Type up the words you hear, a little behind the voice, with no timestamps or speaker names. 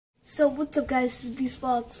So what's up guys, this is Beast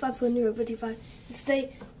Vlogs 555. Today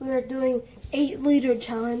we are doing 8-liter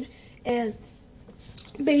challenge, and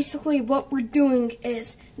basically what we're doing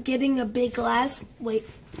is getting a big glass. Wait,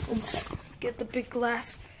 let's get the big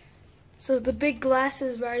glass. So the big glass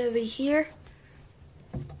is right over here.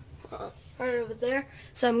 Right over there.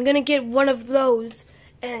 So I'm gonna get one of those,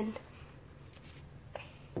 and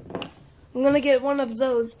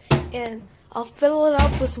I'll fill it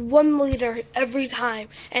up with 1 liter every time,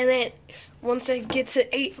 and then once it gets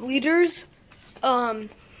to 8 liters, yeah,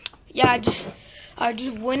 I just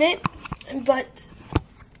win it. But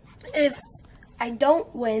if I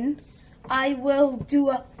don't win, I will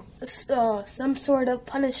do some sort of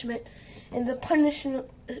punishment, and the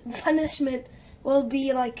punishment will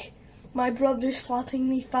be like my brother slapping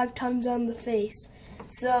me 5 times on the face.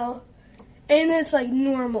 So, and it's like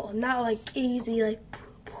normal, not like easy, like.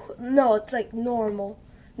 No, it's like normal.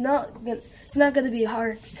 It's not gonna be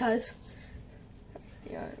hard because,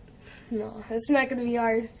 yeah, no, it's not gonna be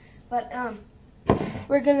hard. But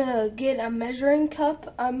we're gonna get a measuring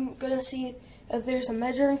cup. I'm gonna see if there's a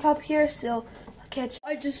measuring cup here. So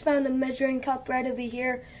I just found a measuring cup right over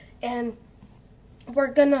here, and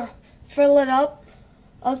we're gonna fill it up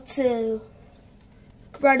to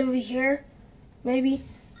right over here, maybe.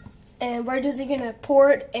 And we're just gonna pour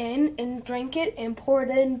it in and drink it, and pour it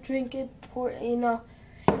in, drink it, pour it, you know.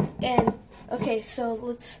 And okay, so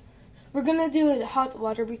we're gonna do it with hot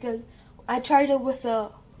water because I tried it with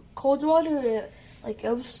cold water. It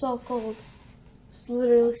was so cold, it's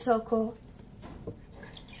literally so cold.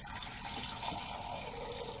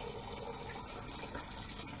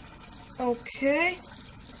 Okay,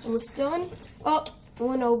 almost done. Oh, I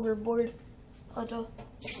went overboard. I'll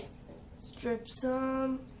just strip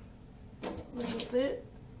some. A little bit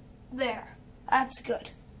there. That's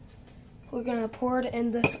good. We're gonna pour it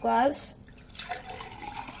in this glass.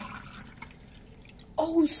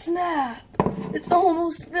 Oh snap! It's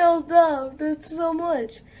almost filled up. That's so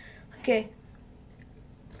much. Okay.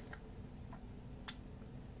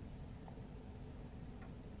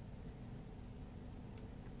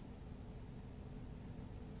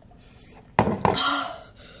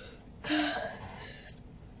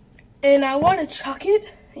 And I want to chuck it.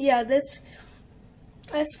 Yeah, that's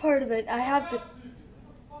part of it. I have to.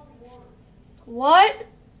 What?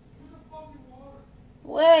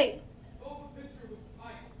 Wait.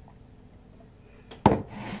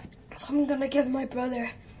 So I'm gonna give my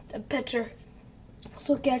brother a pitcher.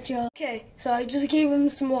 So catch you. Okay, so I just gave him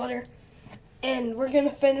some water, and we're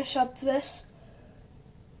gonna finish up this.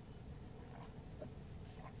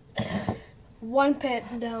 1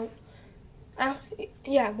 pin down.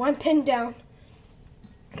 Yeah, 1 pin down.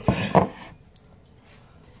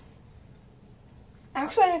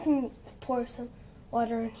 Actually, I can pour some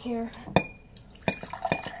water in here.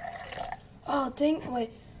 Oh, wait.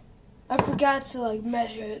 I forgot to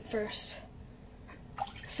measure it first.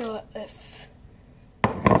 So I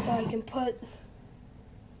can put.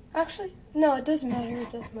 Actually, no, it doesn't matter.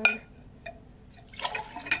 It doesn't matter.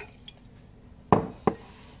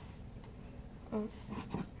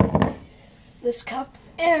 This cup.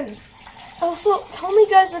 And also, tell me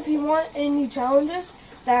guys if you want any challenges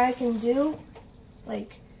that I can do.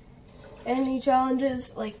 Any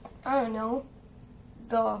challenges, I don't know,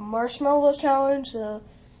 the marshmallow challenge, the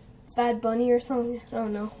Fat Bunny or something, I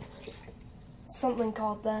don't know, something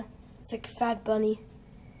called that. It's like a Fat Bunny.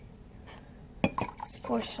 Let's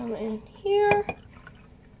pour some in here.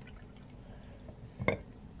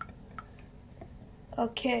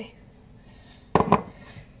 Okay.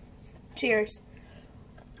 Cheers.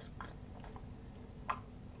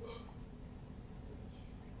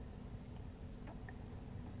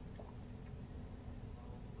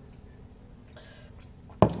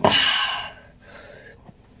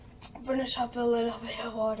 Finish up a little bit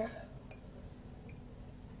of water.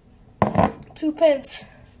 2 pins.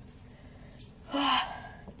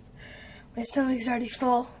 My stomach's already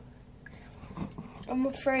full. I'm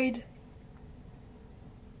afraid.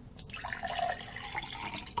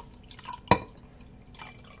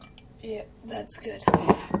 Yeah, that's good.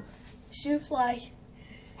 Shoot fly.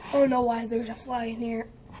 I don't know why there's a fly in here.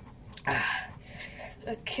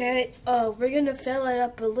 Okay, we're gonna fill it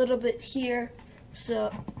up a little bit here.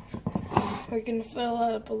 So we're gonna fill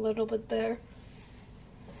it up a little bit there.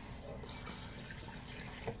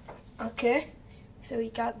 Okay, so we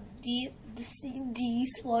got these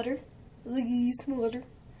water. But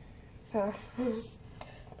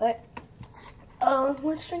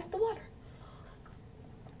let's drink the water.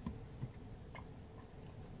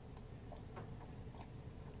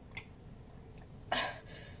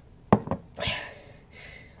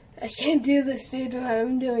 I can't do this, dude, when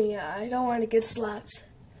I'm doing it. I don't want to get slapped.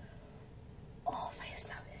 Oh, my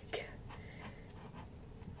stomach.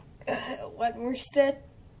 One more sip.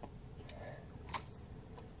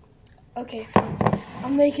 Okay, I'll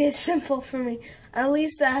make it simple for me. At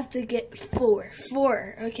least I have to get 4.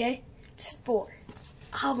 4, okay? Just 4.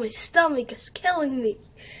 Oh, my stomach is killing me.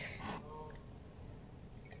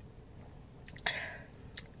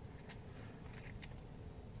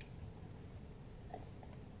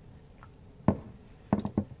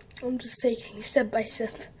 I'm just taking sip by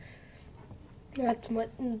sip. That's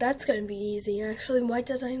gonna be easy. Actually, why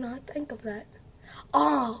did I not think of that?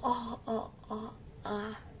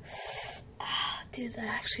 Dude, that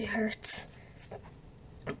actually hurts.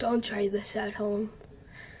 Don't try this at home.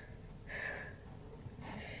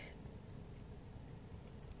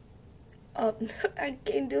 I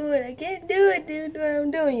can't do it. I can't do it, dude.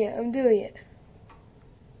 I'm doing it. I'm doing it.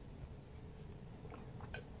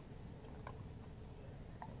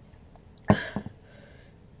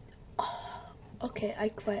 Okay, I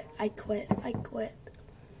quit. I quit. I quit.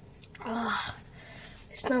 My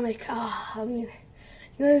stomach. I'm gonna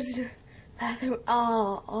go to the bathroom.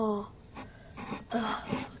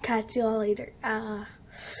 Catch you all later. As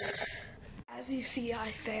you see,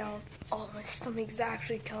 I failed. My stomach's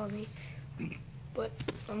actually killing me. But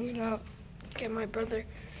I'm gonna get my brother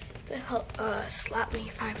to help slap me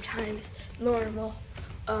 5 times. Normal.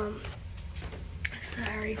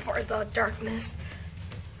 Sorry for the darkness.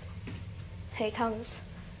 Hey Thomas,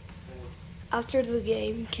 after the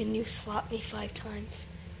game, can you slap me 5 times?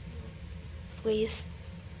 Please?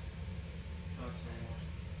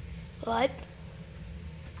 What?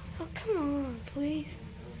 Oh, come on, please.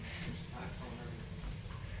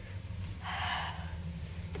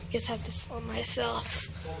 Guess I have to slap myself.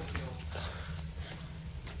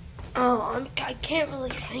 I can't really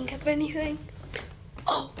think of anything.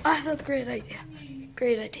 Oh, I have a great idea.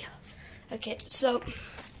 Great idea. Okay, so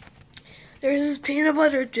there's this peanut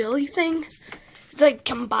butter jelly thing. It's like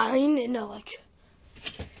combined in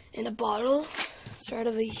a bottle. It's right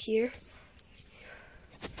over here.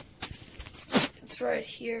 It's right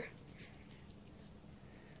here.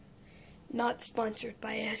 Not sponsored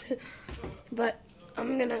by it, but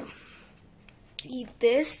I'm gonna eat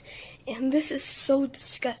this, and this is so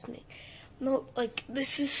disgusting. No,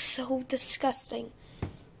 this is so disgusting.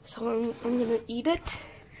 So I'm gonna eat it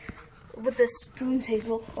with a spoon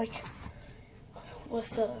table,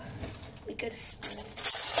 with a spoon.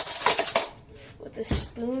 With a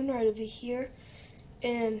spoon right over here,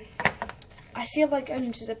 and I feel like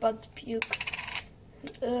I'm just about to puke.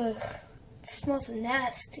 Ugh, it smells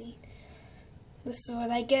nasty. This is what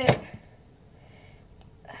I get.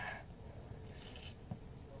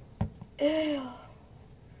 Ew.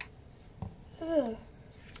 Ugh.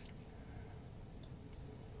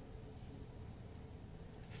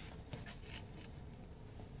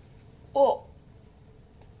 Oh.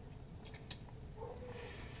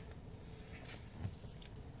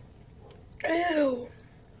 Ew.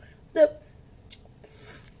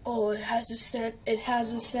 Oh, it has a scent. It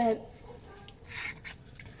has a scent.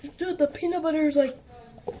 Dude, the peanut butter is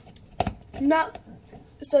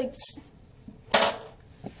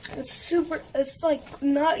it's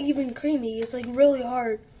not even creamy. It's really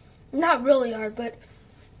hard. Not really hard, but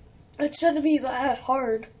it shouldn't be that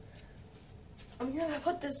hard. I'm gonna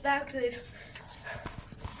put this back to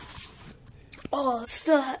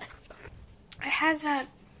still, it has that,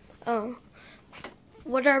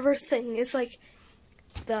 whatever thing. It's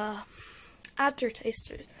the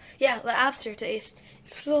aftertaste. Yeah, the aftertaste.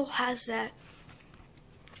 It still has that.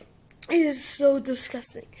 It is so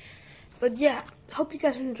disgusting. But yeah, hope you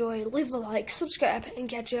guys enjoy. Leave a like, subscribe, and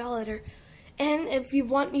catch y'all later. And if you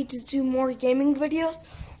want me to do more gaming videos,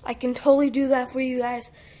 I can totally do that for you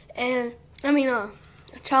guys. And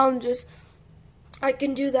challenges, I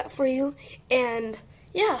can do that for you. And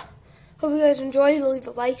yeah, hope you guys enjoy. Leave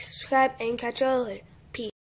a like, subscribe, and catch y'all later.